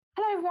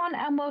everyone,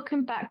 and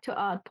welcome back to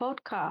our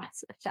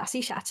podcast, Sassy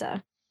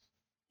Shatter.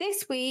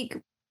 This week,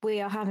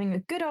 we are having a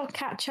good old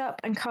catch up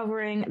and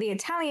covering the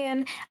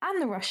Italian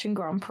and the Russian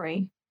Grand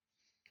Prix.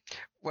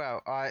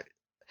 Well,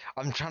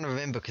 I'm trying to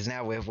remember because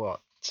now we're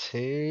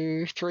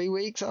 2-3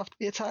 weeks after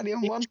the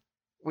Italian one.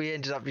 We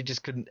ended up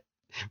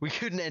we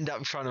couldn't end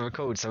up trying to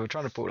record, so we're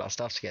trying to put all our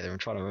stuff together and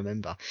trying to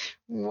remember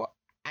what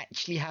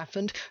actually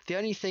happened. The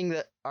only thing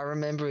that I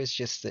remember is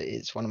just that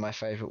it's one of my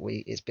favourite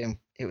weeks.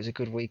 It was a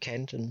good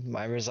weekend, and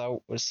my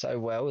result was so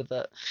well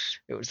that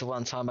it was the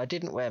one time I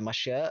didn't wear my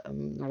shirt,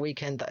 and the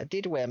weekend that I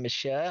did wear my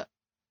shirt,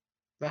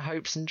 my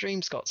hopes and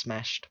dreams got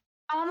smashed.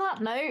 On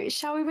that note,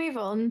 shall we move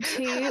on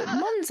to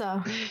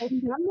Monza?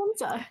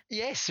 Monza.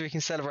 Yes, we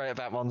can celebrate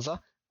about Monza.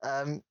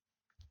 Yeah,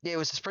 it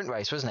was a sprint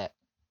race, wasn't it?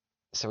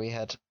 So we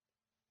had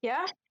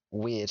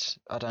weird.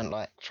 I don't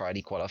like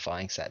Friday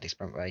qualifying, Saturday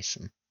sprint race,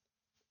 and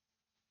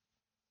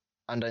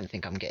I don't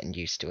think I'm getting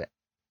used to it.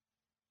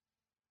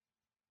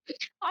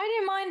 I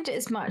didn't mind it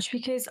as much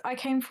because I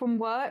came from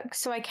work,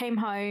 so I came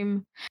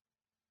home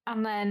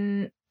and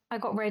then I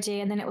got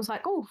ready, and then it was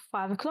like,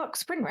 5 o'clock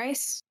sprint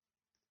race.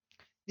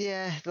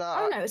 Yeah, I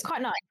don't know. It was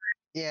quite nice.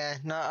 Yeah,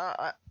 no,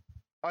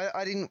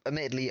 I didn't.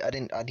 Admittedly, I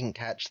didn't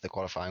catch the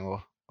qualifying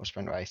or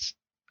sprint race.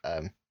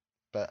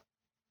 But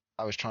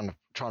I was trying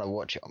to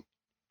watch it,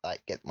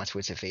 like get my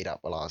Twitter feed up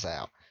while I was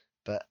out.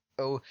 But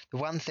the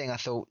one thing I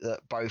thought that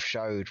both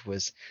showed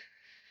was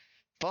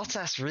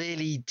Bottas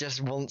really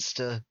just wants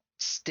to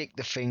stick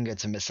the finger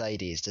to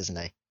Mercedes, doesn't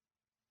he?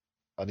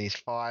 On his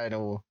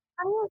final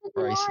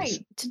races.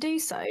 Right to do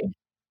so.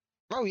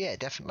 Oh yeah,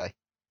 definitely.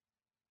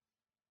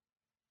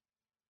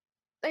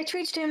 They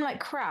treated him like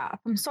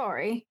crap. I'm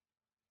sorry,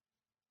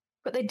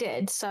 but they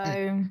did. So,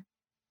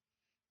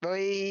 well,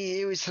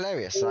 it was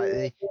hilarious.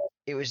 Like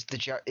it was the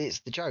joke. It's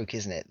the joke,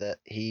 isn't it? That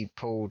he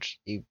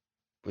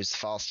was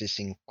fastest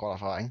in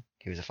qualifying.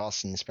 He was the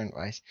fastest in the sprint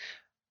race.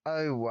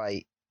 Oh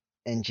wait,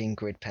 engine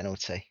grid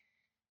penalty.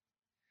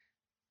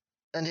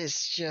 And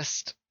it's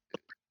just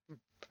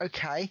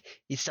okay.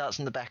 He starts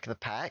on the back of the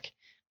pack,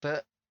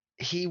 but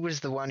he was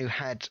the one who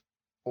had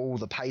all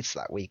the pace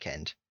that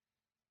weekend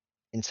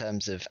in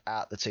terms of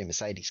out the two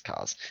Mercedes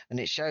cars, and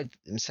it showed that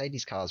the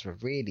Mercedes cars were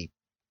really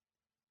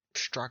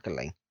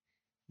struggling.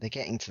 They're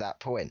getting to that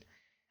point,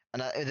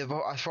 and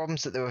the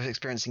problems that they were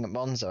experiencing at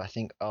Monza, I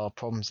think, are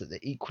problems that they're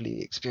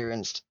equally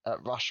experienced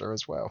at Russia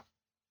as well.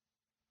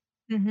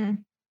 Mm-hmm.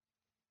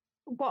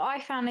 What I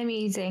found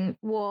amusing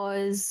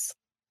was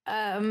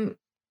after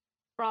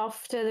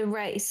the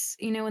race,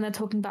 when they're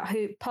talking about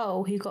who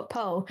got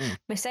pole,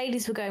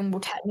 Mercedes were going,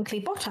 well,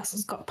 technically Bottas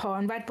has got pole,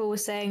 and Red Bull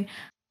was saying,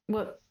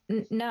 well,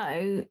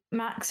 no,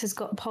 Max has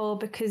got pole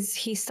because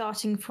he's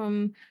starting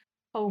from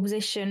pole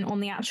position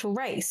on the actual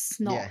race,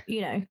 not,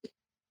 That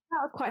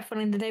was quite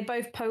funny that they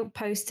both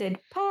posted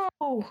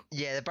pole.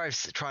 Yeah, they're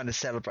both trying to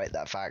celebrate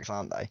that fact,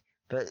 aren't they?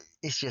 But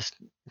it's just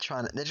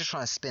they're just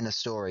trying to spin a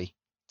story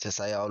to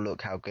say, oh,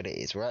 look how good it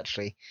is. We're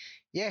actually,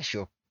 yes,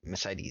 you're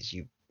Mercedes,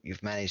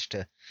 you've managed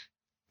to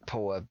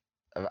pull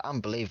an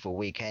unbelievable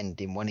weekend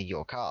in one of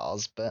your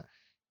cars, but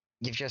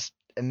you've just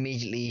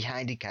immediately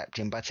handicapped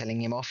him by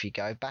telling him off you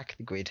go, back of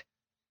the grid.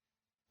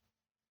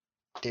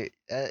 Dude,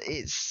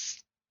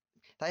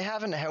 they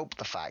haven't helped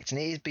the fact,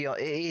 and it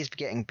is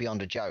getting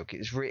beyond a joke. It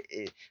was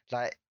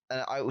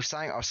I was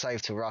saying I'll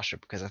save to Russia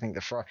because I think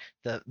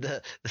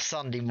the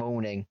Sunday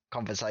morning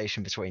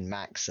conversation between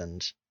Max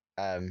and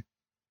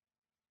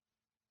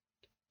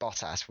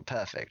Bottas were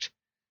perfect,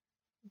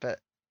 but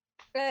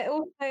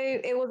also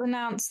it was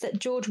announced that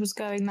George was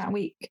going that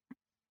week.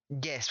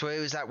 Yes, well, it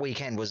was that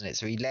weekend, wasn't it?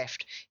 So he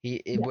left.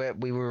 We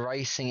were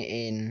racing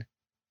in.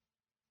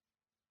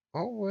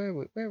 Oh, where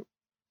were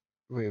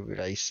we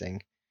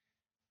racing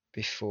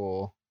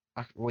before?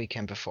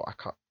 Weekend before, I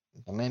can't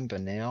remember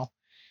now.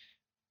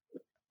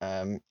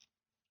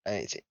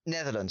 It's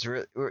Netherlands.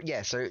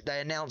 So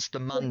they announced the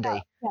Monday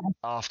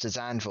after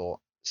Zandvoort.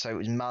 So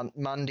it was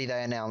Monday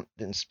they announced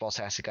that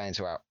Bottas again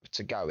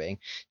to going.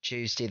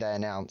 Tuesday they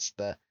announced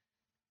that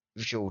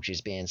George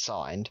is being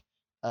signed.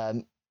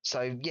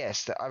 So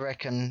yes, I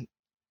reckon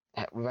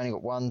we've only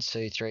got 1,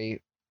 2, 3,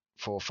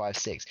 4, 5,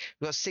 6.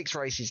 We've got 6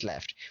 races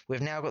left.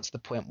 We've now got to the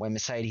point where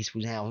Mercedes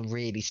will now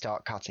really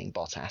start cutting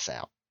Bottas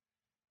out.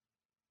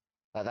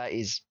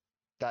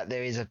 That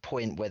there is a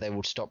point where they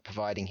will stop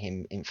providing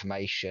him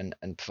information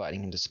and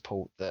providing him the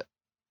support that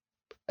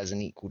as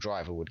an equal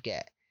driver would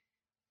get.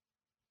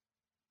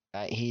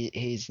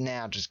 He's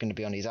now just going to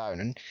be on his own,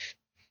 and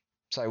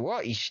so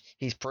what?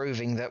 He's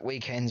proving that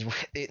weekends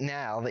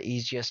now that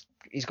he's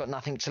got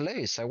nothing to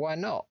lose. So why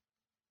not?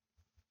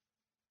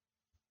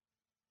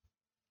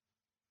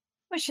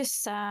 Which is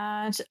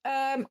sad.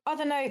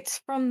 Other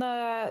notes from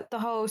the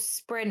whole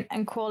sprint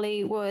and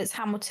quali was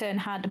Hamilton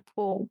had a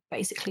poor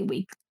basically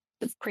week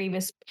the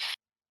previous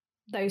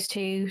those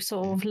two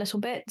sort of little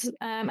bits,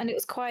 and it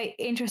was quite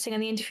interesting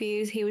in the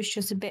interviews. He was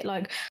just a bit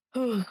like,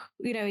 his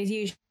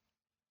usual,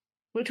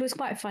 which was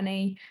quite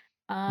funny.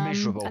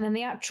 Miserable. And then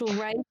the actual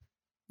race.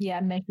 Yeah,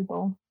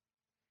 miserable.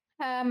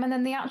 And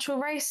then the actual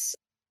race.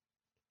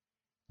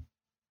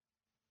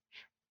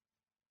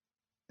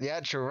 the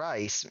actual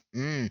race.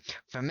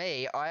 For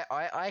me,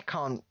 I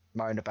can't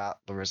moan about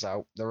the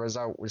result. The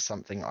result was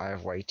something I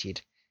have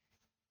waited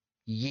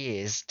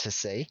years to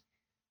see.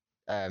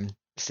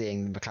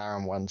 Seeing the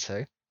McLaren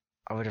 1-2,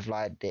 I would have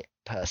liked it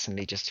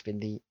personally just to be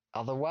the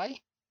other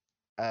way.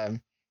 I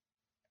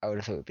would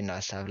have thought it would be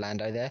nice to have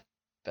Lando there,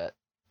 but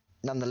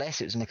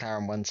nonetheless, it was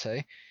McLaren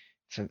 1-2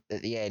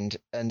 at the end,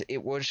 and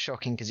it was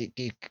shocking because it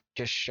did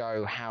just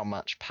show how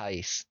much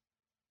pace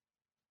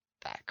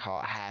that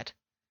car had.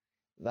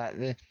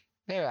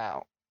 They're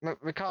out.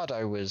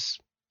 Ricardo was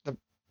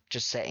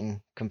just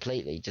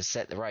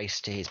set the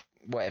race to his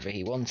whatever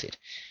he wanted.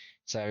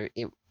 So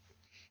it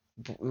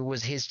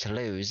was his to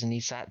lose, and he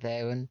sat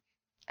there and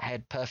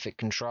had perfect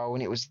control,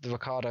 and it was the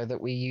Ricardo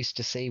that we used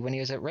to see when he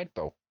was at Red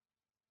Bull.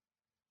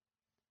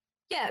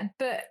 Yeah,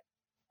 but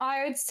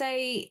I would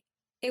say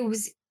it would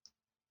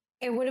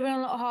have been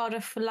a lot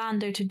harder for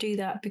Lando to do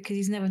that because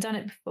he's never done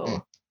it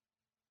before.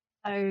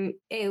 So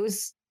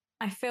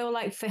I feel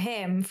like for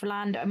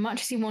Lando,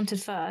 much as he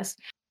wanted first,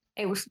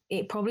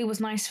 it probably was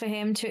nice for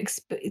him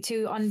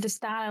to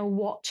understand and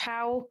watch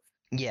how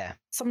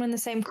someone in the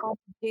same car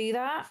could do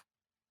that.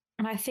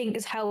 And I think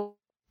it's helped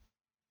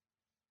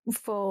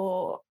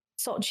for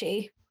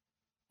Sochi.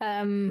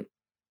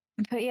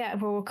 But yeah,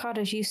 well,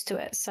 Ricardo's used to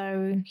it,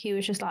 so he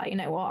was just like, you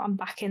know what, I'm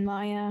back in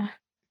my.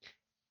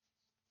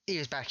 He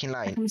was back in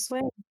lane.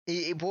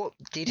 What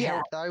did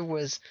help though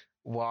was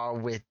while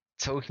we're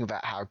talking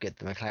about how good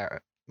the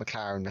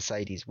McLaren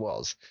Mercedes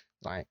was,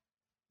 like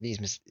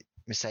these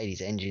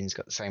Mercedes engines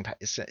got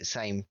the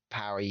same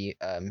power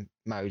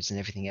modes and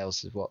everything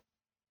else as what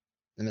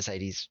the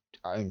Mercedes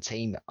own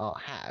team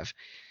have.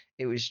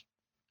 It was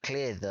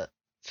clear that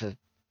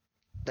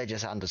they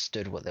just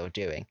understood what they were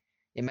doing.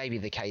 It may be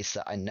the case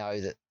that I know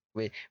that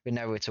we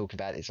know we're talking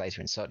about this later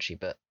in Sochi,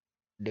 but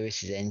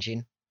Lewis's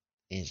engine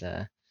is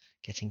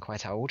getting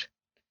quite old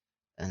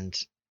and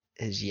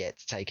has yet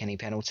to take any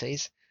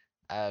penalties.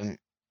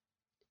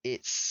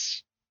 It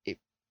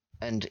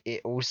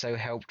also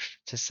helped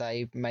to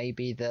say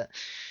maybe that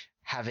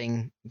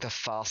having the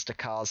faster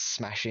cars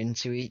smash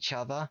into each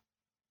other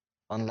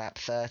on lap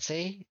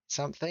 30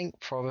 something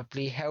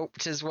probably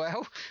helped as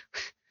well.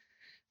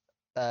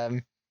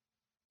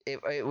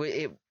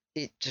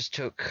 It just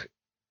took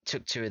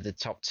two of the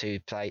top two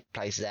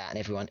places out,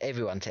 and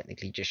everyone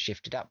technically just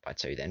shifted up by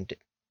two then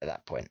at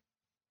that point.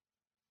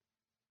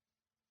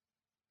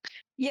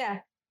 Yeah.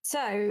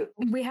 So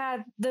we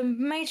had the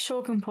major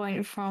talking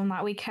point from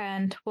that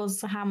weekend was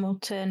the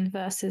Hamilton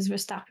versus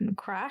Verstappen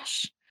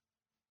crash.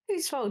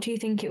 Whose fault do you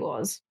think it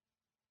was?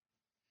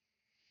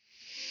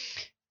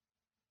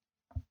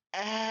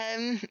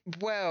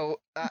 Well,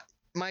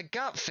 my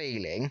gut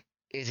feeling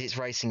is it's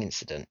racing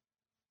incident.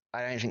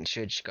 I don't think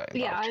should go involved.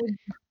 Yeah,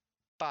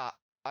 but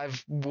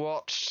I've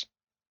watched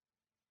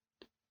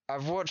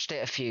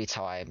it a few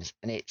times,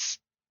 and it's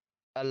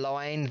a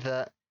line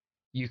that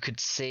you could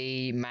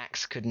see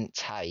Max couldn't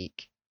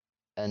take,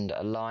 and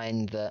a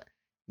line that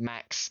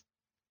Max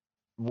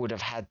would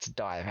have had to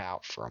dive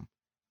out from.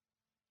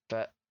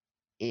 But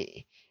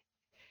he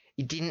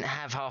didn't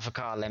have half a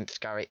car length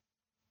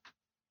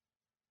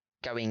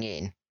going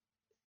in.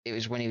 It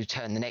was when he would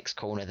turn the next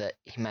corner that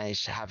he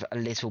managed to have a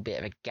little bit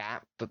of a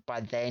gap, but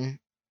by then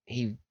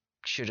he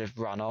should have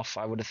run off,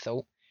 I would have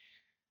thought.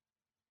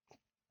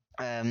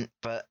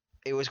 But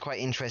it was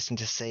quite interesting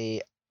to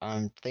see.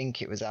 I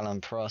think it was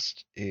Alan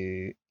Prost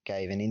who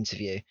gave an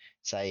interview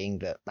saying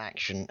that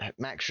Max should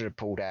have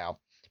pulled out,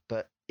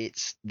 but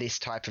it's this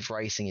type of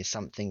racing is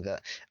something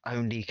that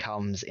only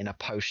comes in a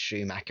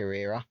post-Schumacher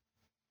era,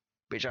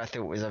 which I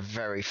thought was a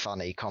very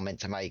funny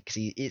comment to make,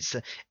 because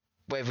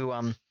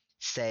everyone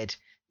said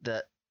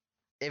that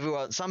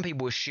some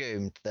people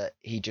assumed that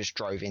he just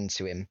drove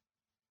into him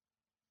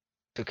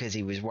because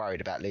he was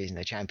worried about losing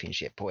the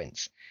championship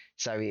points,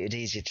 so it was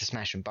easier to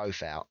smash them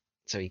both out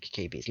so he could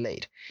keep his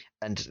lead.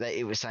 And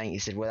it was saying, he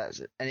said, well,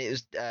 that's, and it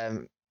was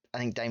I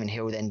think Damon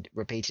Hill then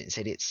repeated it and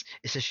said it's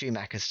a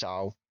Schumacher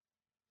style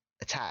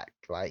attack.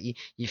 Like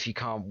if you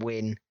can't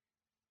win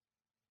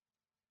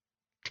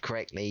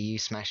correctly, you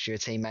smash your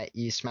teammate,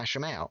 you smash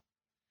them out.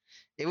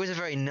 It was a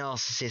very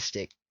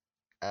narcissistic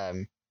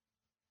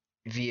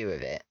view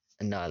of it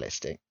and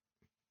nihilistic.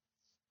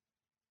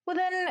 Well,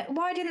 then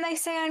why didn't they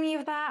say any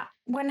of that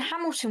when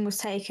Hamilton was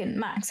taking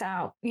Max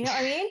out? You know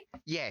what I mean?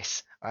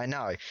 Yes, I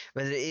know.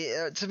 But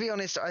to be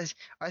honest,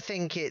 I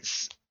think it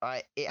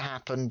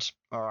happened.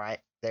 All right,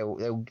 they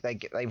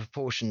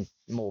proportion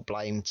more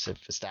blame to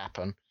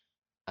Verstappen,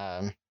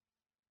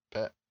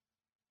 but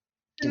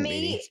for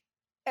me,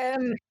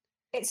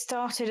 it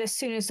started as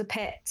soon as the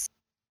pits,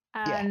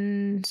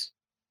 and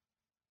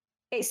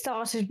it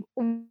started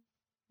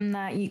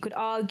that you could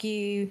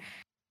argue.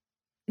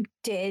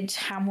 Did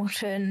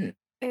Hamilton?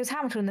 It was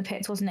Hamilton in the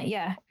pits, wasn't it?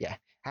 Yeah. Yeah,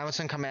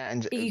 Hamilton come out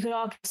and you could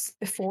argue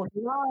before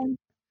the line.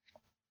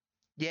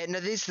 Yeah, no,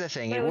 this is the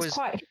thing. It was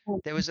quite.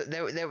 There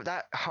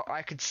that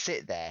I could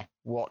sit there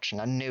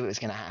watching. I knew it was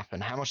going to happen.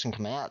 Hamilton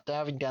coming out,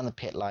 diving down the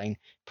pit lane,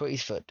 put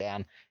his foot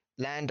down,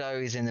 Lando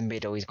is in the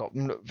middle. He's got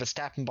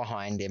Verstappen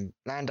behind him.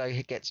 Lando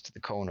gets to the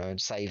corner and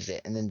saves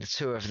it, and then the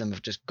two of them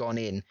have just gone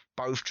in,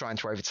 both trying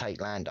to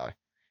overtake Lando,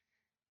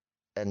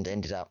 and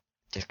ended up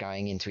just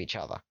going into each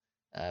other.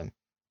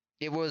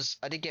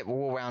 I did get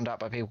all wound up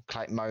by people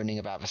moaning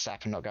about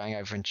Verstappen not going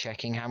over and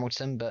checking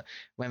Hamilton, but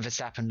when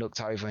Verstappen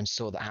looked over and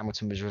saw that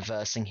Hamilton was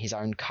reversing his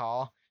own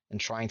car and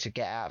trying to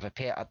get out of a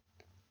pit,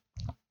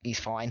 he's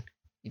fine.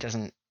 He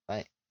doesn't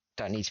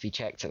don't need to be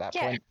checked at that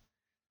point.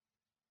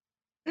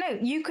 No,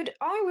 you could.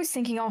 I was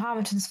thinking, oh,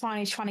 Hamilton's fine.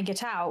 He's trying to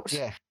get out.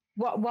 Yeah.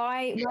 What?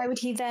 Why would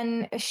he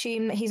then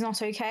assume that he's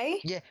not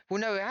okay? Yeah. Well,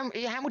 no,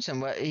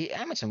 Hamilton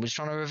was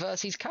trying to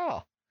reverse his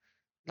car.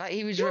 Like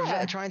he was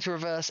trying to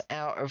reverse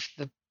out of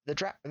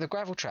the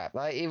gravel trap.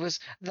 Like it was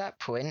at that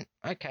point,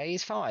 okay,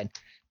 he's fine.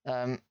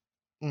 And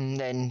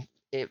then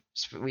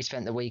we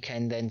spent the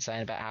weekend then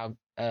saying about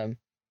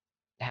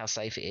how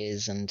safe it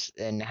is, and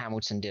then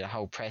Hamilton did a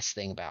whole press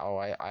thing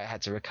about I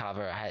had to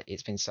recover. I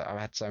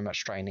had so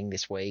much training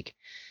this week.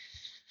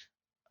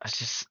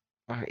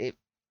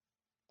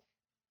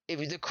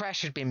 The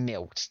crash had been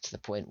milked to the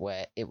point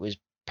where it was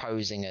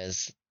posing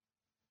as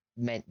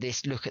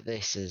look at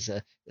this as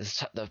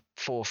the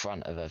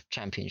forefront of a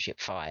championship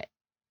fight.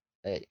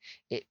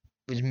 It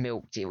was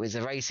milked. It was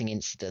a racing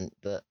incident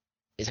that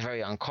is a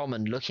very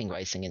uncommon looking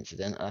racing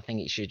incident, and I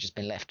think it should have just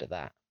been left at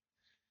that.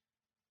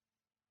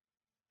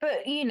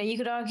 But you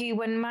could argue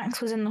when Max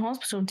was in the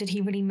hospital, did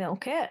he really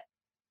milk it?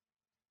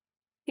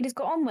 He just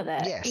got on with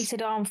it. Yes. He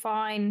said, "Oh, I'm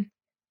fine."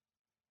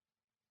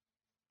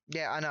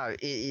 Yeah, I know.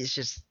 It's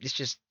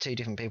just two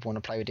different people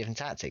want to play with different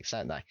tactics,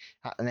 don't they?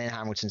 And then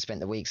Hamilton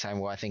spent the week saying,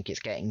 well, I think it's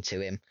getting to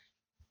him.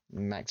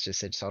 And Max just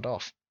said, sod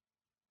off.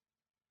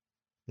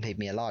 Leave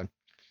me alone.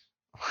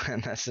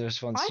 And that's the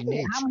response you need.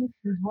 I think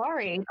Hamilton's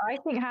worried. I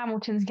think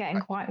Hamilton's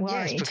getting quite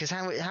worried. Yes, because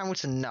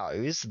Hamilton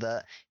knows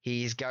that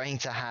he's going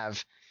to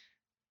have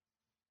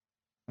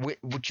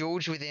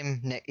George with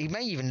him. He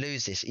may even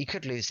lose this. He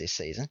could lose this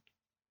season.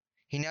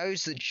 He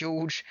knows that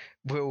George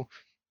will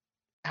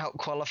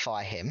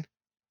out-qualify him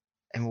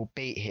and will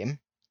beat him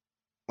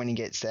when he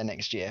gets there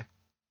next year.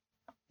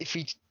 If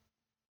he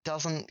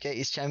doesn't get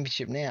his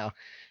championship now,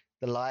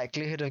 the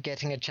likelihood of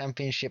getting a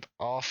championship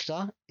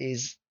after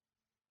is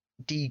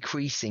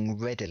decreasing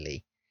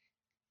readily.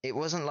 It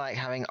wasn't like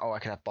having, I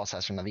could have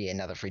Bottas for another year,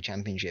 another free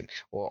championship,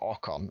 or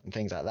Ocon and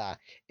things like that.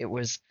 It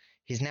was,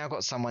 he's now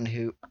got someone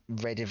who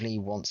readily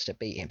wants to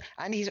beat him.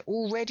 And he's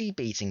already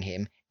beating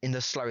him in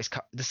the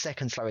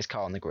second slowest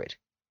car on the grid.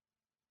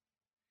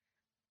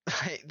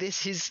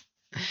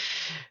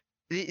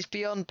 It's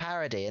beyond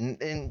parody,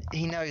 and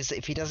he knows that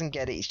if he doesn't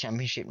get his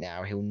championship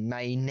now, he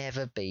may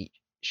never beat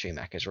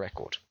Schumacher's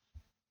record.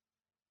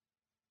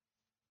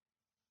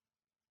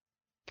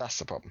 That's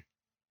the problem.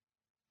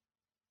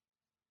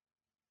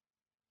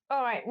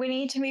 All right, we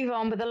need to move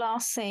on, but the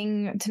last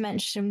thing to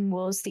mention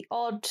was the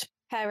odd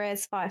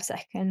Perez 5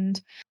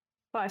 second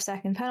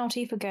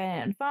penalty for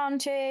getting an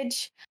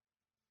advantage.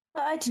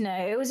 I don't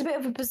know, it was a bit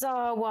of a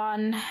bizarre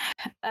one.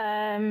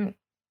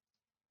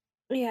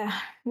 Yeah,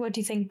 what do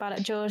you think about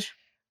it, George?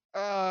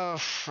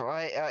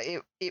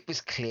 It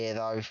was clear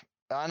though.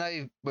 I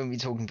know when we were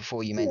talking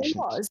before, you mentioned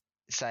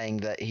saying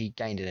that he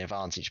gained an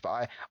advantage,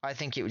 but I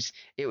think it was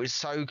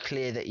so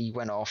clear that he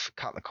went off,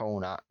 cut the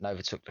corner, and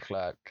overtook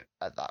Leclerc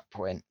at that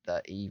point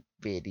that he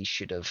really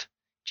should have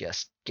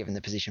just given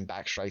the position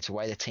back straight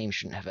away. The team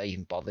shouldn't have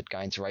even bothered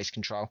going to race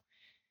control.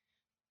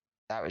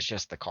 That was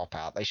just the cop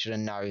out. They should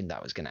have known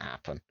that was going to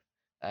happen.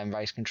 And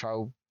race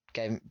control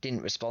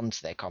didn't respond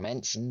to their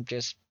comments and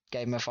just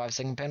gave him a 5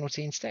 second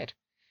penalty instead.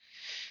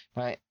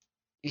 Right?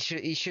 He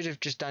should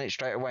have just done it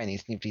straight away, and he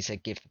simply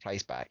said, "Give the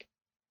place back."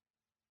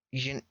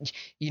 You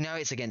know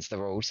it's against the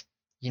rules.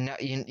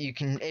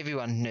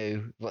 Everyone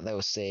knew what they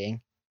were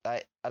seeing.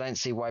 I don't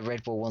see why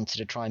Red Bull wanted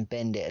to try and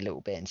bend it a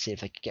little bit and see if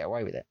they could get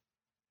away with it.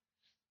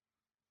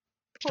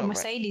 Well,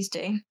 Mercedes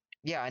do.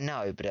 Yeah, I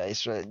know, but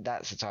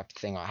that's the type of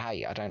thing I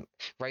hate.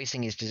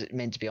 Racing is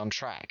meant to be on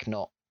track,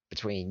 not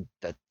between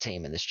the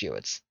team and the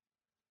stewards.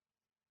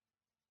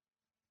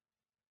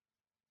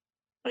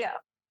 Yeah.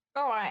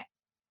 All right.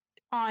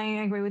 I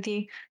agree with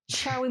you.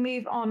 Shall we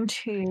move on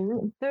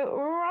to the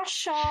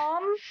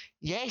Russian?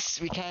 Yes,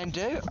 we can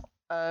do.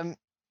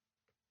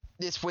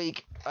 This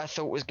week I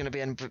thought was going to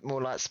be a bit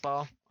more like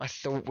Spa. I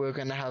thought we were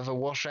going to have a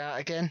washout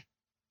again.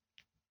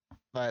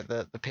 Like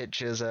the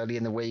pictures early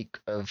in the week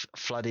of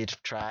flooded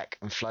track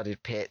and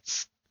flooded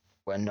pits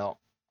were not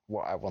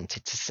what I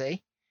wanted to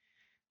see.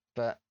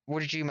 But what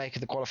did you make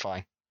of the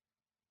qualifying?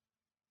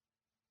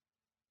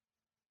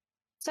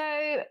 So,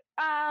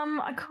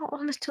 I got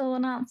a little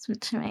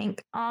announcement to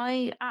make.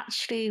 I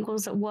actually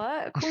was at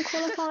work on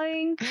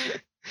qualifying.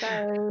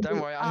 So don't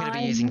worry, I'm going to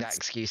be using that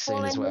excuse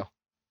soon as well.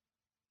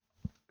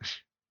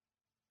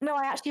 No,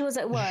 I actually was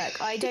at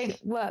work. I don't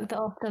work that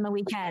often on the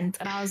weekend,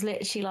 and I was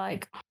literally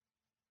like,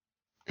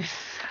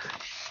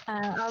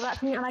 and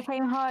I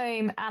came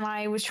home and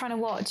I was trying to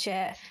watch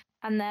it,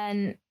 and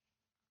then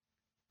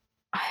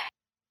I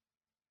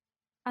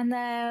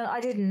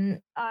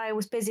didn't. I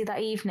was busy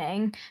that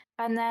evening,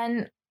 and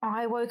then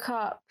I woke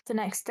up the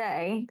next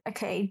day.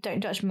 Okay,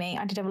 don't judge me.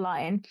 I did have a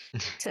lie-in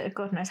to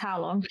God knows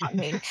how long. I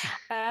mean,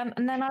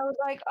 and then I was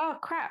like, "Oh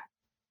crap!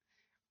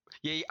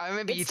 Yeah, I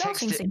remember you It's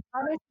starting texted.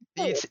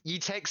 soon." You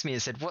text me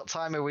and said, "What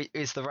time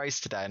is the race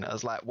today?" And I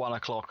was like 1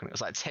 o'clock, and it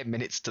was like 10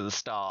 minutes to the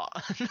start.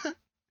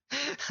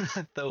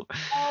 I thought,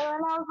 Oh,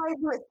 and I was like,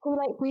 "Well, it's too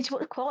late for me to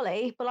watch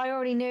quali," but I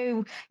already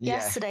knew yeah.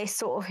 yesterday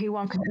sort of who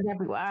won because it was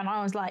everywhere, and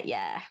I was like,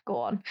 "Yeah, go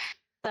on."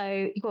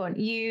 So go on,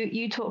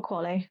 you talk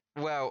quali.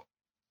 Well,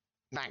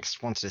 Max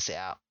wanted to sit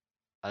out,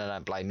 and I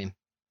don't blame him.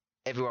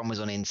 Everyone was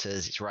on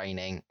inters. It's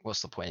raining.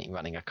 What's the point in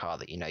running a car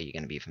that you know you're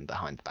going to be from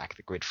behind the back of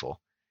the grid for?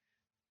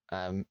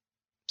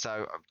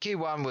 So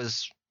Q1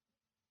 was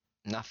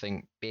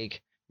nothing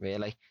big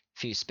really. A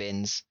few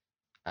spins.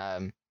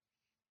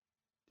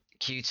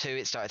 Q2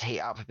 it started to heat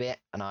up a bit,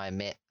 and I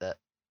admit that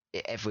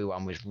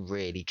everyone was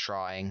really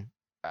trying,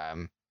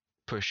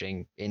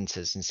 pushing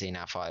inters and seeing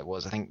how far it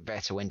was. I think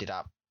Vettel ended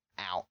up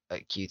out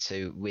at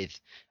Q2 with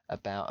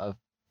about a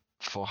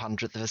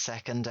 400th of a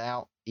second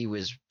out. He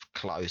was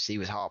close. He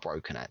was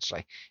heartbroken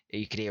actually.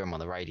 You could hear him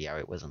on the radio.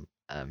 It wasn't.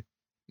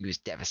 He was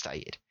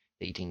devastated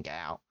that he didn't get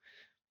out.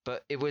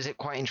 But it was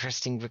quite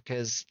interesting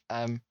because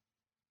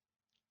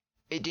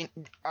it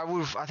didn't. I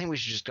think we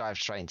should just dive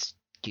straight into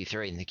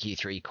Q3 and the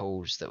Q3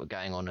 calls that were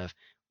going on of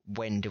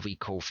when do we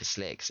call for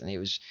slicks, and it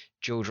was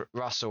George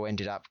Russell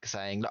ended up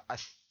saying, "Look, I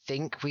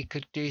think we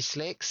could do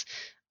slicks,"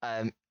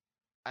 and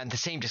the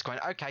team just going,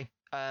 "Okay,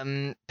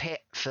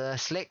 pit for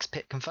slicks,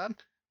 pit confirm,"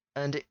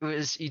 and it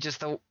was you just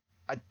thought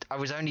I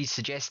was only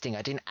suggesting.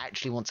 I didn't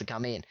actually want to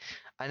come in,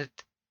 and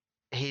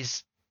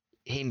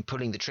him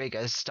pulling the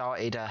trigger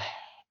started a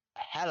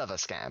hell of a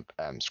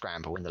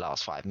scramble in the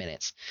last 5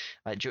 minutes.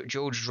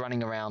 George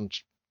running around,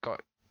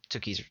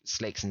 took his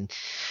slicks, and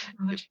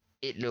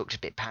it looked a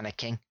bit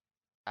panicking.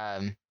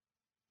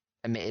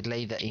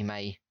 Admittedly, that he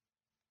may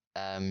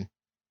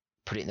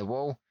put it in the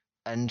wall,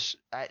 and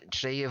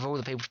actually, of all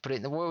the people to put it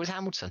in the wall, it was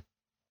Hamilton.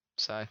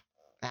 So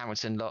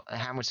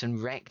Hamilton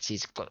wrecked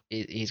his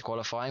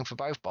qualifying for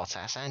both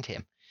Bottas and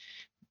him.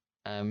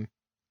 And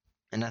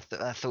I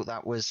thought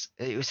it was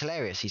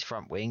hilarious. His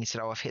front wing. He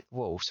said, "Oh, I've hit the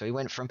wall." So he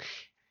went from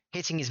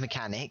hitting his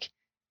mechanic,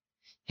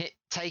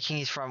 taking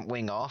his front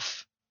wing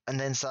off, and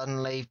then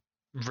suddenly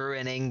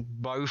ruining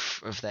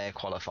both of their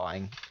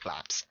qualifying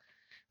laps.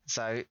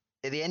 So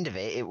at the end of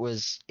it, it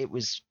was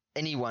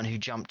anyone who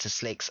jumped to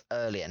slicks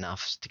early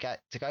enough to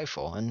go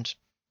for, and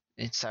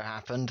it so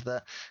happened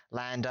that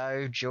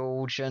Lando,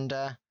 George, and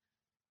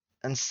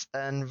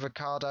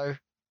Ricardo,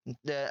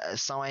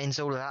 Sainz,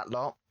 all of that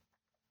lot,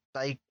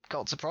 they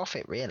got to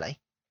profit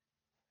really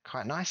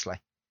quite nicely.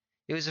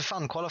 It was a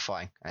fun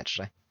qualifying,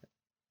 actually,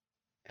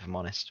 if I'm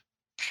honest.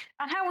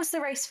 And how was the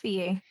race for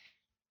you?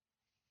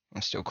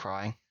 I'm still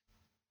crying.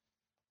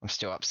 I'm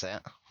still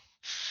upset.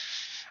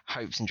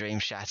 Hopes and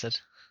dreams shattered.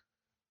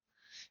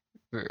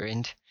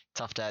 Ruined.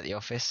 Tough day at the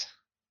office.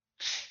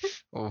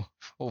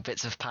 all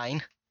bits of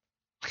pain.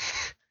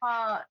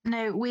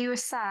 No, we were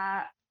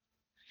sat.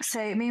 So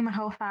me and my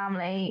whole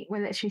family were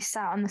literally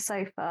sat on the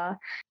sofa,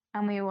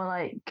 and we were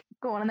like,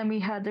 "Go on!" And then we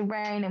heard the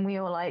rain, and we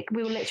were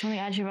literally on the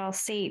edge of our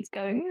seats,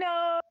 going,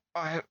 "No!"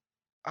 I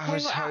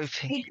was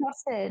hoping.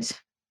 Trusted.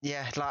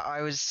 Yeah, like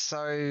I was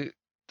so.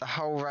 The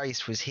whole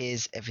race was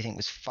his. Everything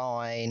was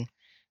fine.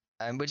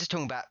 We're just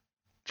talking about,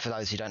 for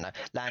those who don't know,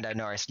 Lando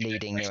Norris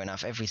leading near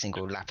enough every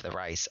single lap of the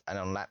race, and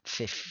on lap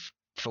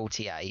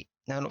 48,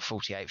 no, not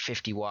 48,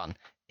 51,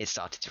 it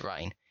started to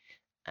rain,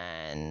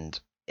 and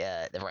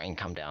the rain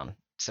come down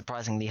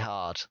surprisingly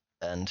hard.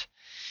 And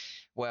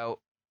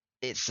well,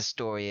 it's the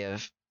story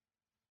of,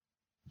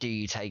 do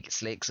you take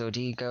slicks or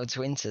do you go to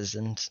inters?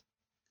 And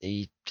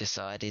he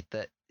decided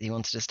that he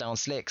wanted to stay on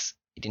slicks.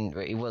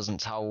 He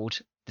wasn't told.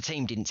 The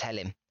team didn't tell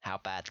him how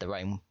bad the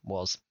rain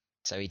was,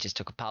 so he just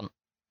took a punt.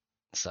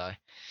 So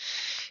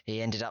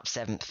he ended up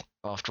 7th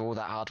after all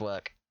that hard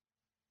work.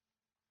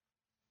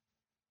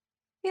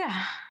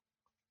 Yeah.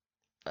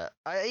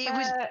 It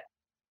was.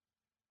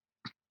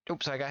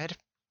 Oops, sorry, go ahead.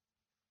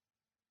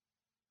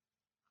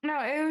 No,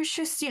 it was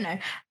just,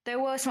 there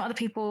were some other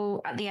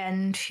people at the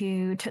end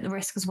who took the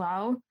risk as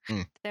well.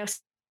 They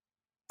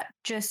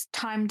just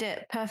timed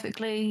it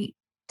perfectly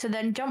to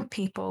then jump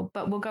people,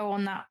 but we'll go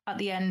on that at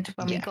the end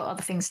when we've got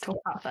other things to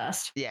talk about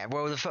first. Yeah,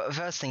 well, the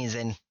first thing is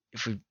then,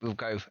 if we'll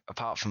go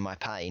apart from my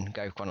pain,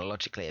 go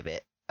chronologically a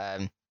bit.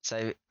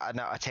 So I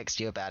know I texted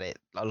you about it.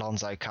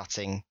 Alonso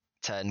cutting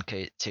turn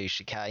 2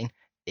 chicane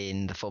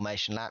in the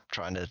formation lap,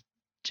 trying to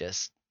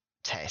just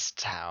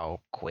test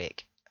how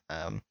quick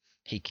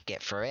he could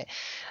get through it,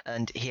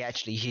 and he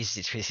actually used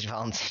it to his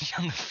advantage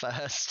on the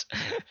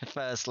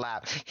first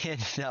lap. He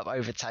ended up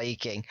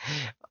overtaking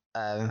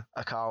a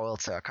car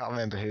welter. I can't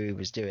remember who he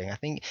was doing. I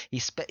think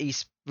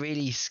he's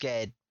really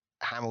scared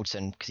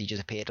Hamilton because he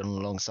just appeared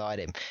alongside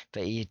him,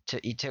 but he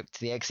took to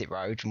the exit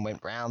road and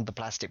went round the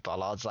plastic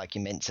bollards like he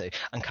meant to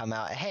and come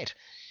out ahead,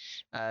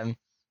 and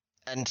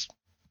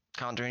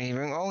can't do anything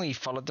wrong. He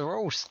followed the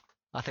rules.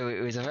 I thought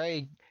it was a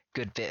very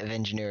good bit of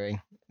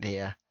engineering,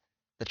 the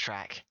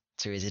track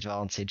to his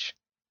advantage,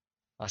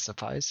 I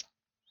suppose.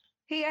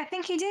 I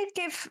think he did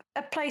give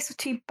a place or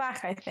two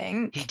back. I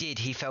think He did.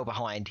 He fell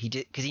behind. He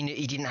did because he knew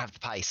he didn't have the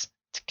pace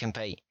to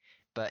compete,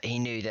 but he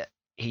knew that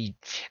he.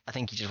 I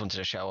think he just wanted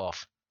to show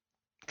off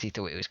because he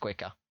thought it was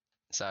quicker.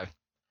 So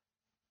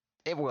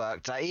it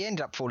worked. He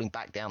ended up falling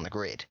back down the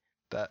grid,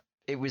 but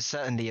it was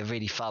certainly a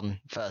really fun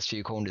first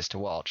few corners to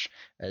watch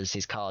as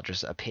his car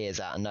just appears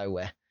out of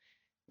nowhere.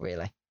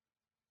 Really.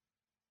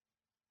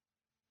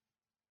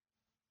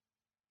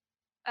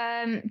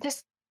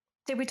 Just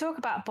did we talk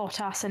about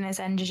Bottas and his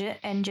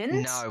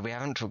engines? No, we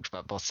haven't talked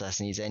about Bottas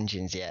and his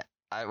engines yet.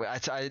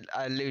 I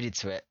alluded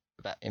to it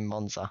about in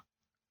Monza.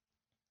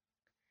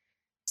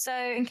 So,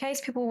 in case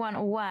people weren't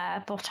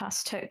aware,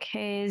 Bottas took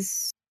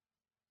his.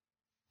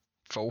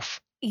 Fourth.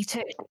 He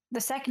took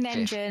the second Fifth.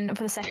 engine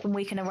for the second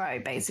week in a row,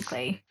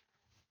 basically.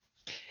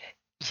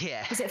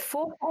 Yeah. Is it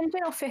fourth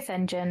engine or fifth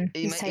engine?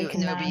 He's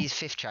taken It'll be his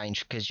fifth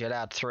change because you're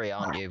allowed 3,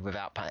 aren't you,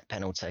 without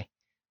penalty?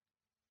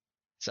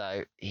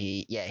 So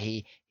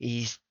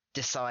he's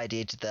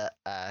decided that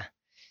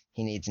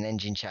he needs an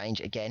engine change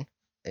again.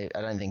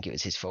 I don't think it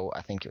was his fault.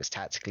 I think it was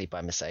tactically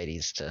by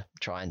Mercedes to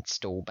try and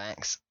stall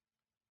Max.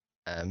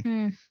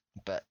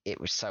 But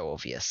it was so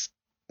obvious.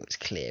 It was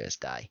clear as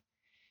day.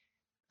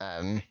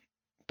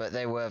 But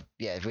they were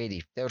they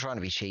were trying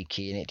to be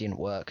cheeky and it didn't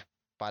work.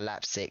 By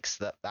lap 6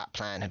 that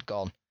plan had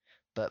gone.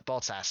 But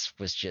Bottas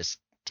was just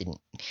didn't.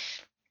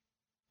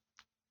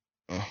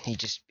 He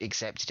just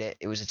accepted it.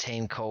 It was a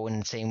team call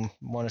and the team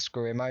want to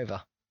screw him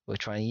over. We're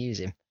trying to use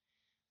him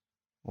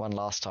one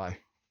last time.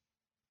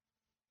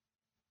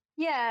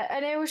 Yeah,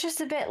 and it was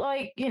just a bit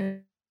like,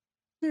 in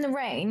the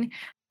rain,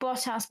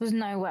 Bottas was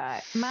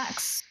nowhere.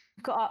 Max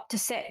got up to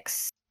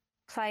 6th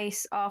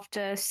place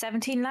after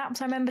 17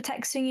 laps, I remember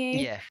texting you.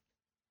 Yeah.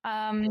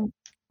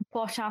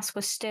 Bottas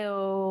was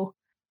still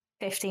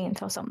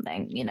 15th or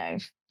something,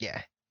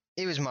 Yeah.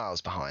 It was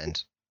miles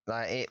behind.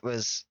 Like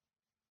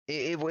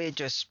it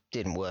just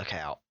didn't work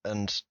out,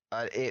 and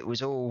it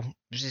was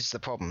just the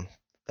problem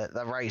that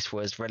the race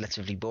was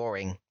relatively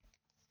boring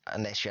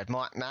unless you had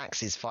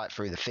Max's fight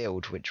through the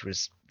field, which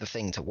was the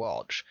thing to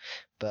watch.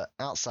 But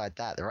outside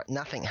that,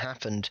 nothing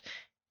happened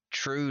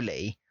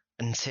truly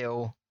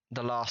until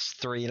the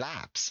last 3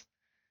 laps.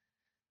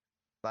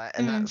 Like,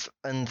 and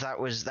that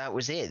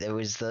was it. There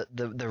was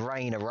the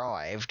rain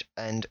arrived,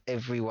 and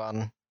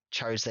everyone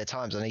chose their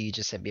times. I know you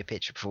just sent me a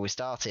picture before we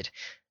started.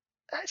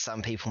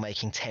 Some people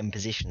making 10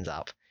 positions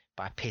up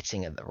by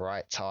pitting at the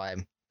right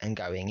time and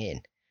going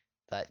in.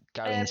 Like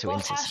going to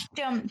Bottas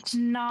jumped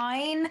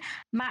 9,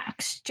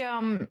 Max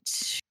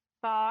jumped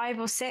 5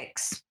 or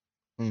 6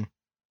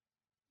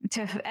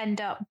 to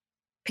end up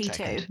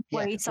P2,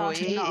 where he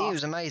started he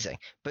was amazing.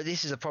 But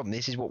this is a problem.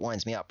 This is what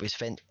winds me up.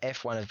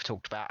 F1 have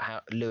talked about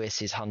how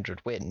Lewis's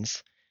 100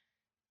 wins,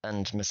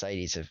 and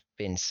Mercedes have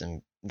been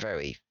some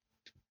very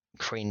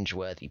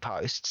cringe-worthy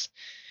posts.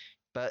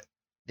 But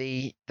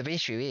the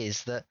issue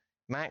is that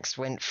Max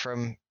went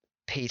from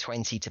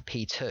P20 to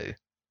P2.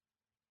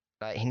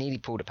 Like he nearly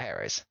pulled a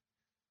Perez.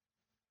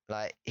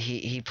 Like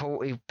he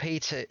pulled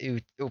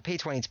P2 or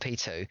P20 to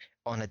P2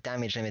 on a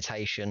damage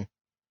limitation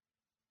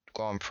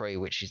Grand Prix,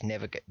 which is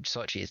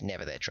Sochi is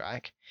never their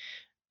track.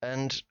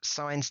 And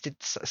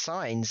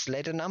Sainz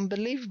led an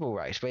unbelievable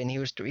race when he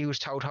was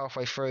told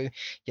halfway through,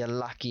 you're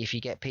lucky if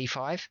you get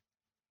P5.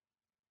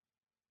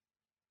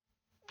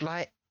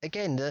 Like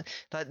again,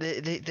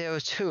 there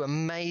were 2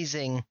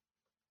 amazing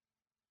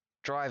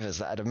drivers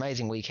that had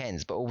amazing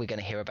weekends, but all we're going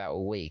to hear about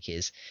all week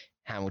is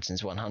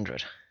Hamilton's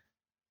 100.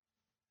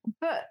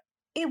 But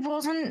it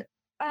wasn't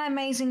an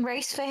amazing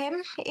race for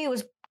him. It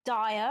was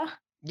dire.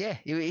 Yeah,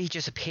 he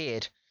just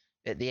appeared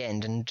at the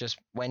end and just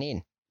went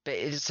in. But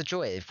it's a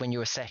joy if when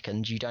you're a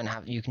second, you're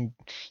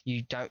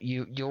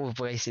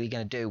basically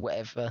going to do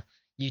whatever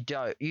you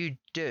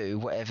do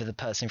whatever the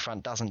person in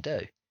front doesn't do.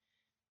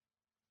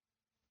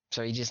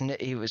 So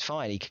he was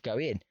fine. He could go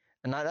in,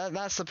 and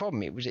that's the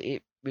problem. It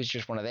was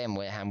just one of them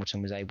where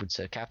Hamilton was able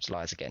to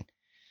capitalise again.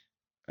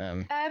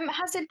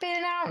 Has it been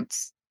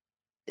announced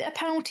a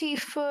penalty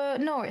for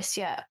Norris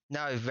yet?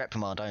 No,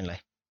 reprimand only.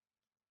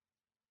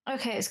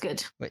 Okay, it's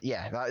good. But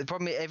yeah, the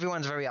problem is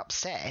everyone's very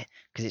upset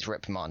because it's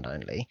reprimand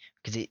only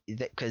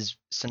because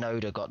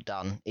Tsunoda got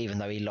done even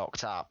though he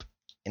locked up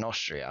in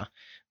Austria.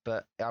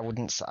 But I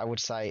would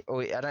say,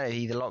 or I don't know,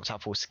 either locked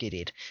up or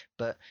skidded.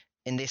 But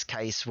in this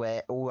case,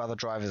 where all other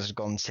drivers had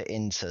gone to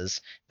Inters,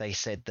 they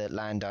said that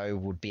Lando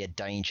would be a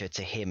danger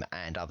to him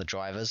and other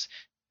drivers,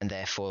 and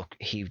therefore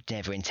he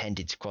never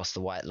intended to cross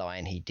the white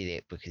line. He did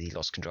it because he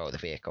lost control of the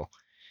vehicle,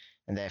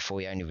 and therefore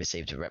he only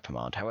received a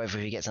reprimand. However,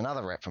 if he gets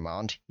another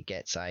reprimand,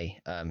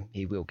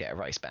 he will get a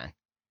race ban.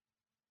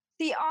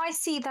 See, I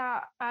see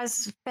that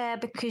as fair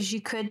because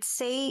you could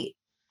see.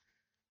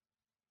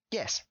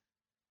 Yes.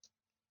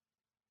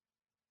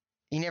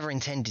 He never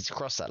intended to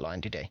cross that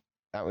line, did he?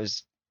 That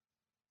was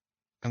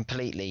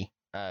completely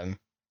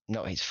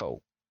not his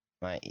fault.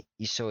 Right?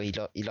 You saw he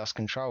lost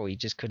control. He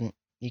just couldn't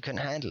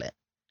handle it.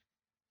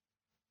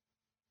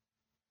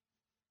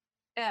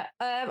 Yeah.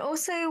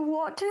 Also,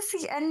 what does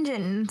the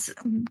engines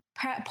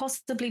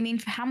possibly mean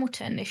for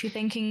Hamilton if you're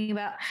thinking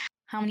about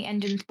how many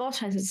engines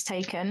Bottas has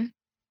taken.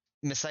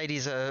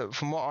 Mercedes are,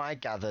 from what I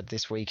gathered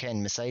this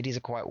weekend, Mercedes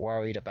are quite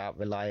worried about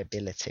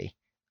reliability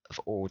of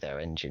all their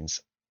engines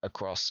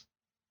across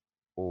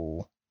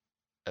all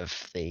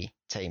of the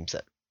teams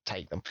that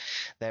take them.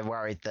 They're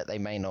worried that they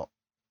may not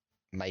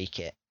make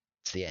it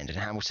to the end, and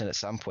Hamilton at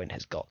some point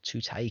has got to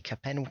take a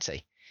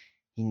penalty.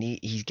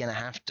 He's gonna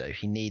have to.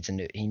 It needs a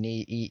new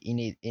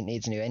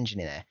engine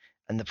in there.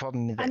 And the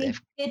problem is that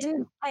he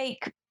didn't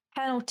take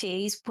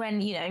penalties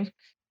when, he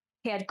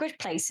had good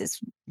places.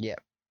 Yeah.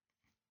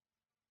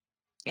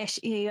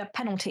 He had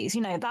penalties.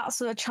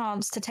 That's a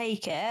chance to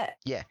take it.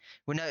 Yeah.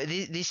 Well, no,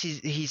 this is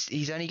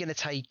he's only going to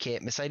take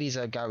it. Mercedes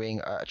are going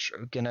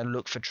to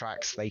look for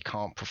tracks they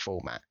can't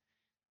perform at.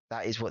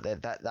 That is what they're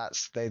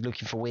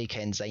looking for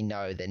weekends. They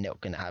know they're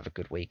not going to have a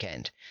good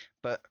weekend,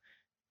 but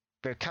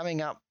we're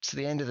coming up to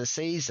the end of the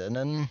season,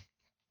 and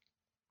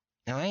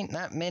there ain't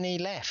that many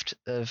left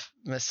of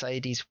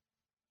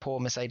poor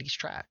Mercedes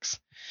tracks.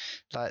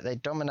 Like, they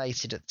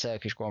dominated at the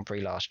Turkish Grand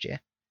Prix last year.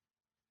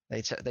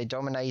 They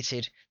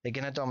dominated. They're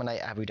going to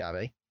dominate Abu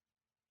Dhabi.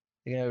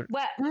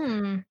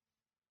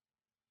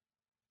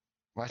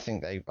 I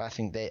think they.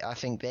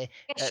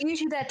 It's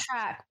usually their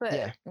track, but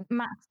yeah.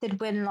 Max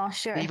did win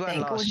last year. He won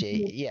last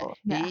year.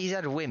 Yeah. He's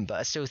had a win, but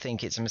I still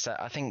think it's a Mercedes.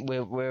 I think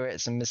we're at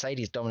some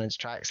Mercedes dominance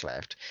tracks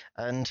left,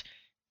 and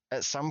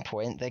at some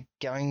point they're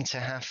going to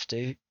have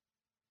to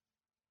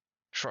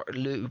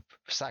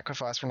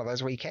sacrifice one of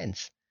those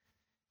weekends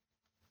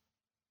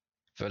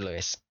for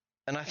Lewis.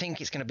 And I think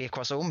it's going to be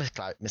across all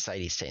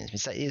Mercedes teams.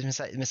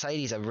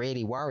 Mercedes are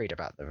really worried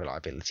about the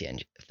reliability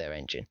of their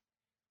engine.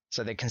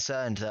 So they're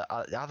concerned that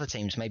other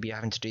teams may be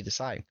having to do the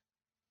same.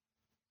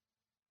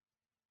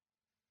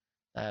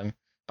 But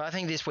I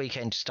think this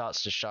weekend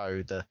starts to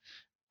show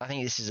I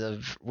think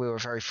we were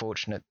very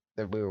fortunate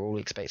that we were all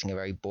expecting a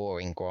very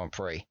boring Grand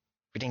Prix.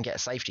 We didn't get a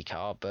safety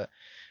car, but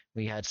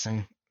we had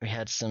some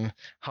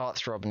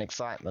heartthrob and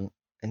excitement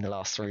in the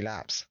last 3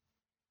 laps.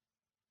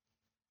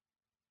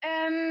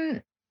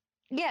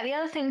 Yeah, the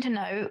other thing to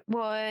note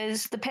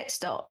was the pit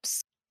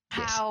stops.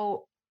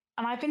 And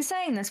I've been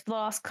saying this for the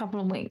last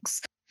couple of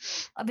weeks.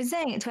 I've been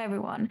saying it to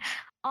everyone.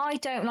 I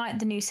don't like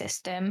the new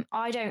system.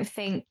 I don't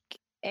think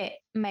it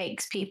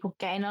makes people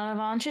gain an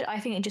advantage.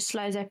 I think it just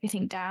slows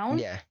everything down.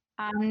 Yeah.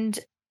 And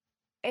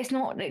it's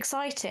not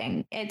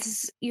exciting.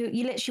 It's you're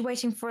literally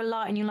waiting for a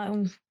light, and you're like,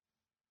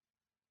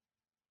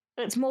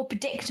 it's more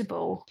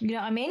predictable. You know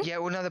what I mean? Yeah.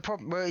 Well, no, the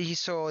problem. Well, you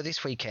saw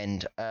this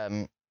weekend.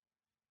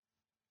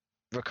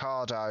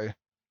 Ricardo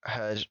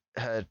had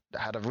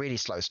a really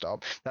slow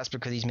stop. That's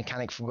because his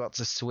mechanic forgot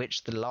to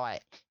switch the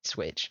light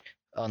switch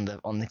on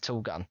the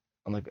tool gun,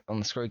 on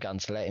the screw gun,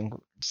 to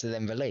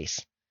then release.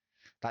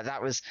 Like,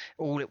 that was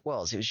all it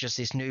was. It was just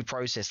this new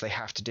process they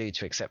have to do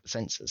to accept the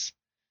sensors.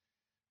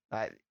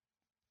 Like,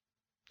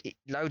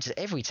 loads of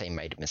every team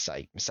made a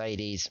mistake.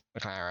 Mercedes,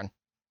 McLaren,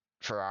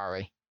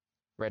 Ferrari,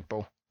 Red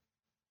Bull.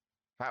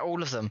 Like,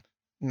 all of them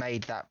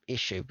made that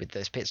issue with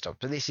those pit stops.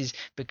 But this is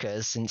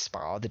because since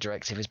Spa, the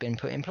directive has been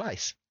put in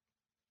place,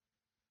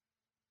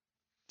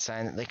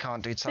 saying that they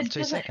can't do sub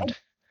 2 second.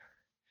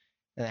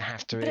 And they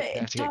have to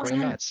get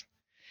green lights.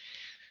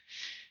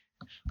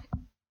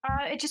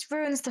 It just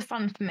ruins the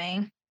fun for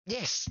me.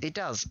 Yes, it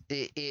does.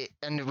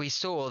 And we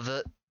saw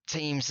that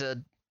teams are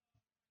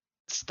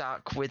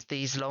stuck with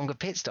these longer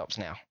pit stops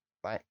now.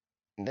 Like,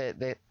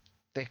 they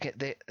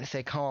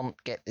can't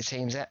get the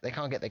teams out. They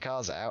can't get their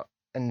cars out.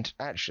 And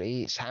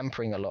actually, it's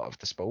hampering a lot of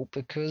the sport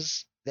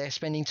because they're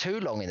spending too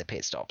long in the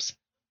pit stops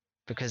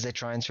because they're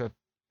trying to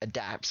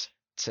adapt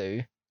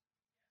to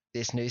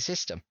this new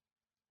system.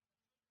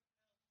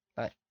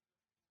 Right.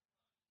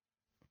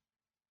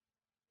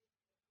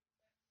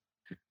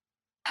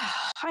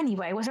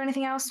 Anyway, was there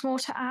anything else more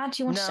to add?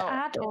 Do you want to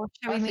add, or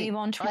shall we move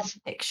on to our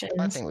predictions?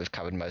 I think we've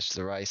covered most of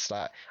the race.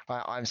 Like,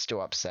 I'm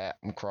still upset.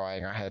 I'm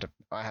crying. I had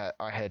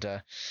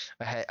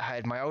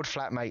my old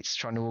flatmates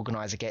trying to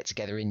organise a get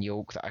together in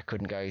York that I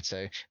couldn't go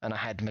to, and I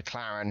had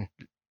McLaren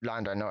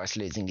Lando Norris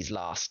losing his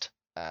last.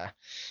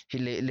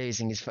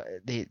 Losing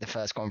the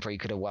first Grand Prix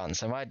could have won.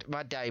 So my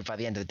day by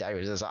the end of the day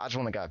was like, I just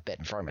want to go to bed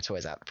and throw my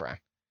toys out the pram.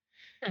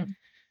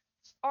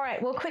 All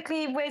right, we'll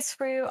quickly whiz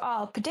through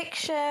our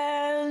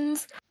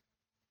predictions.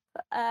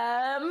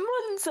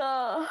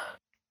 Monza.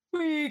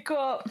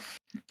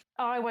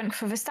 I went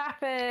for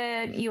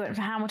Verstappen, you went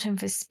for Hamilton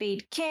for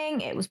Speed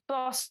King. It was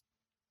boss.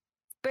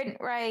 Sprint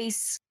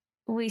race,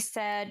 we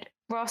said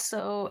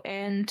Russell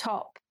in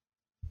top.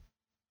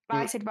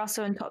 I said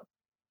Russell in top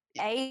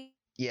 8.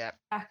 Yeah.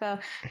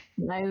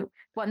 Weren't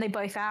they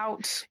both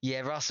out?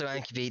 Yeah, Russell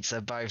and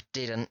Kubica both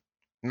didn't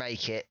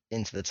make it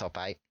into the top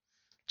 8.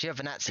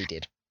 Giovinazzi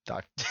did.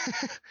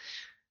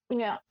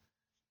 Yeah.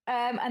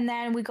 And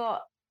then we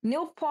got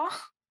Nilpois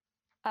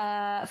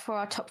for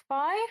our top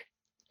 5.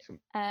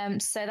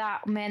 So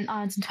that meant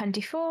I was on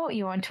 24,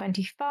 you were on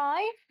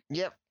 25.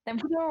 Yep. Then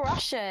for the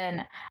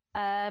Russian,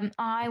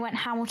 I went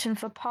Hamilton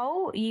for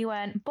pole, you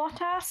went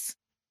Bottas,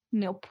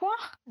 Nilpois.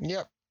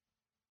 Yep.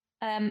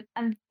 And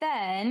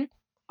then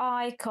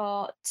I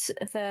got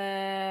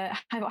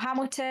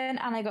Hamilton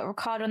and I got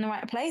Ricciardo in the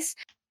right place.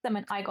 That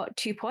meant I got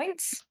 2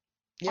 points.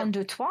 Yep. En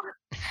deux trois.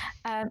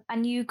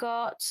 And you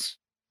got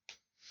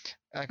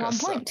I 1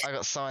 point. I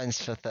got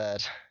Sainz for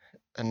third,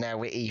 and now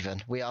we're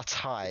even. We are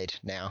tied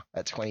now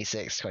at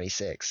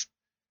 26-26.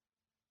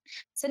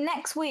 So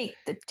next week,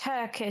 the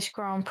Turkish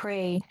Grand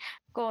Prix.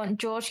 Go on,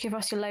 George, give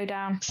us your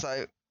lowdown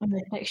So on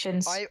the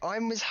predictions. I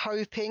was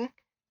hoping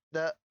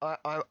that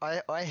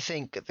I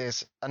think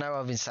there's. I know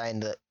I've been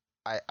saying that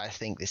I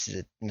think this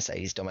is a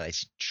Mercedes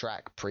dominated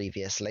track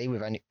previously.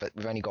 We've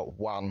only got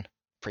one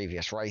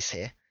previous race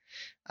here.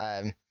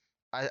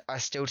 I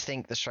still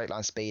think the straight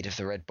line speed of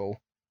the Red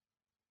Bull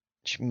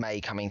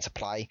may come into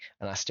play,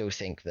 and I still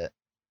think that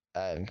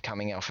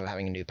coming off of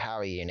having a new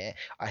power unit,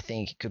 I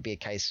think it could be a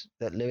case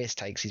that Lewis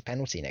takes his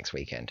penalty next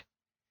weekend.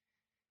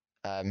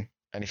 And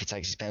if he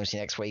takes his penalty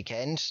next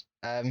weekend,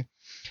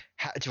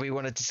 do we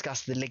want to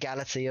discuss the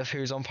legality of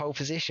who's on pole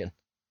position?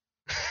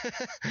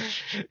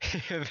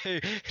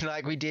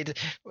 Like we did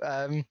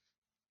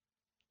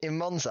in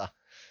Monza,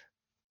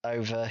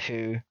 over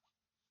who,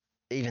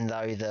 even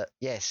though that,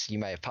 yes, you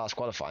may have passed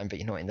qualifying, but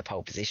you're not in the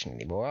pole position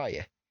anymore, are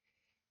you?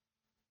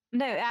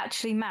 No,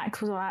 actually,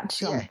 Max was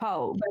actually on the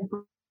pole.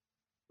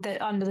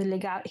 Under the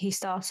legal, he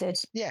started.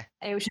 Yeah.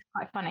 It was just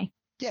quite funny.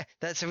 Yeah,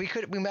 so we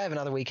may have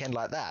another weekend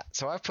like that.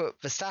 So I've put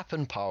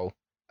Verstappen pole.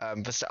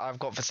 I've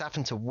got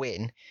Verstappen to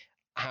win.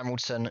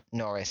 Hamilton,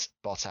 Norris,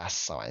 Bottas,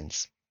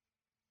 Sainz.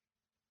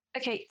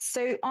 Okay,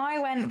 so I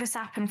went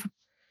Verstappen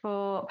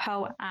for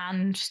pole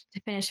and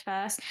to finish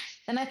first.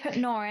 Then I put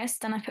Norris.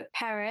 Then I put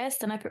Perez.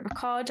 Then I put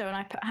Ricciardo, and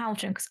I put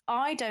Hamilton, because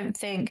I don't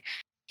think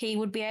he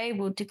would be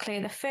able to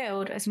clear the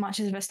field as much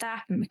as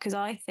Verstappen, because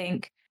I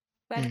think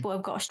Red Bull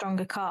have got a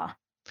stronger car.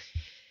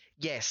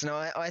 Yes, no,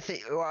 I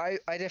think I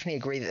definitely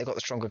agree that they've got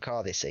the stronger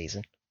car this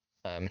season,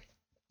 and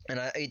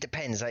it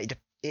depends.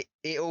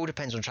 It all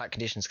depends on track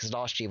conditions, because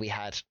last year we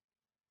had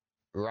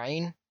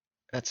rain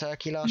at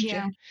Turkey last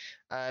year,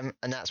 and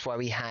that's why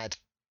we had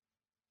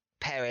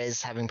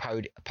Perez having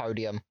a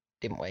podium,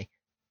 didn't we?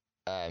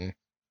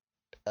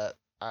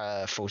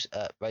 Full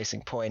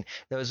Racing Point.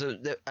 There was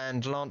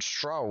and Lance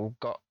Stroll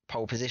got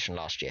pole position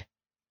last year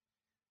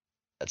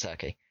at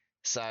Turkey,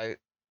 so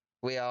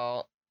we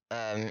are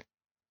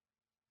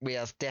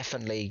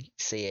definitely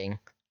seeing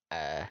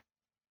there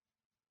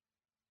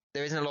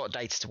isn't a lot of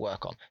data to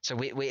work on, so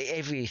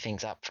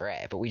everything's up for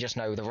air. But we just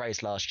know the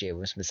race last year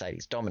was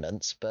Mercedes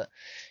dominance, but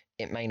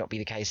it may not be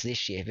the case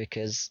this year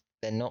because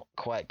they're not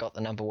quite got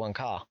the number one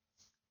car.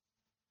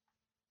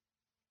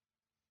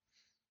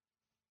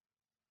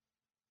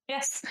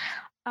 Yes.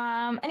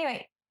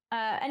 Anyway,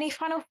 any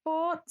final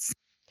thoughts?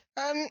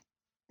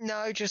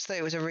 No, just that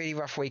it was a really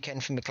rough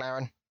weekend for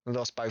McLaren. We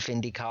lost both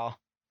IndyCar,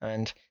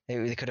 and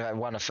they could have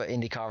won a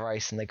IndyCar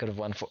race, and they could have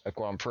won a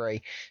Grand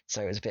Prix.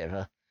 So it was a bit of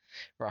a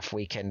rough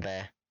weekend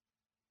there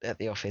at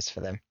the office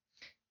for them.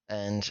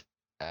 And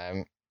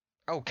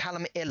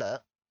Callum Illett,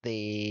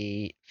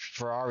 the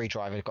Ferrari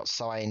driver, got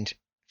signed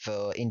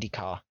for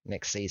IndyCar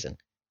next season,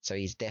 so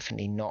he's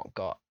definitely not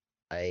got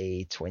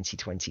a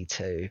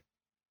 2022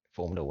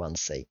 Formula One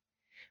seat,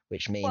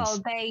 which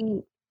means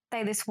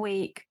they this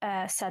week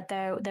said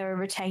they were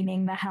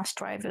retaining their house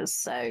drivers.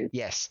 So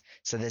yes,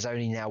 so there's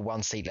only now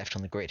one seat left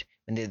on the grid,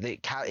 and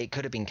it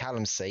could have been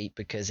Callum's seat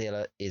because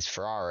Illett is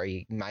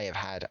Ferrari. May have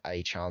had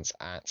a chance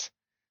at,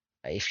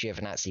 if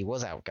Giovinazzi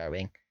was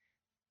outgoing,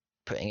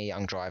 putting a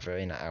young driver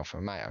in at Alfa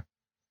Romeo.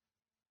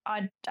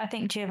 I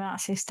think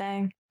Giovinazzi is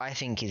staying. I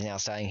think he's now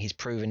staying. He's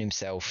proven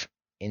himself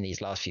in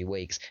these last few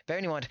weeks.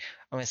 Bearing in mind,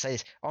 I'm going to say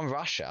this on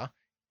Russia.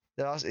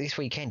 This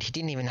weekend, he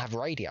didn't even have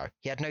radio.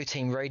 He had no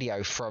team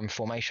radio from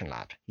Formation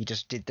Lab. He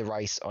just did the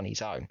race on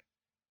his own.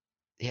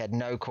 He had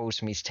no calls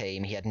from his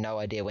team. He had no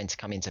idea when to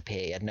come into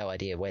pit. He had no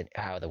idea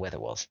how the weather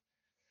was.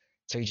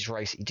 So he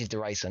did the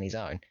race on his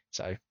own.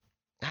 So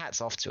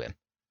hats off to him.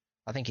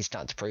 I think he's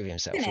starting to prove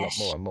himself a lot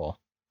more and more.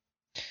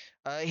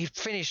 He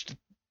finished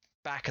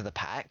back of the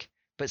pack,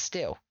 but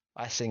still,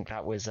 I think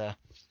that was a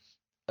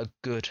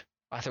good.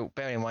 I thought,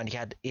 bearing in mind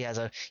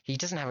he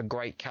doesn't have a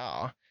great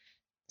car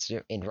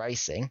in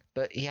racing,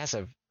 but he has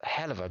a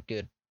hell of a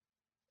good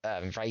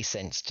race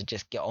sense to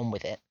just get on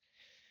with it.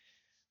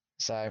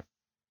 So,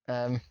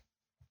 there's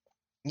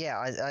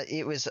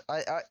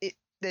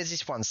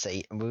this one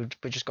seat, and we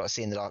just got to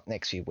see in the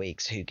next few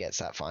weeks who gets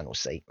that final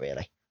seat,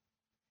 really.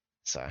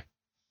 So,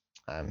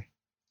 all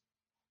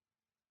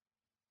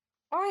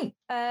right,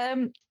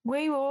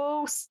 we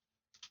will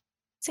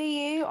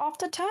see you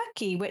after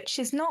Turkey, which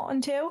is not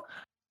until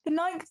the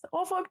 9th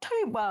of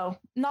October. Well,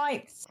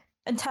 9th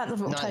and 10th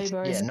of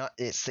October.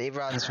 It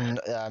runs from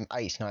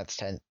 8th, 9th,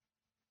 10th.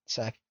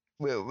 So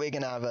we're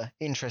going to have an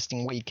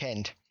interesting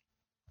weekend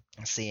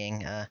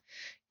seeing,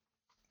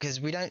 because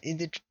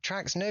the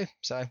track's new,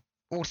 so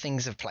all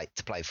things have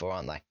to play for,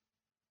 aren't they?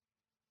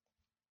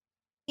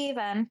 See you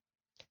then.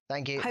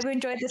 Thank you. Hope you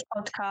enjoyed this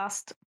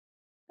podcast.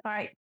 All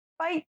right.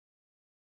 Bye.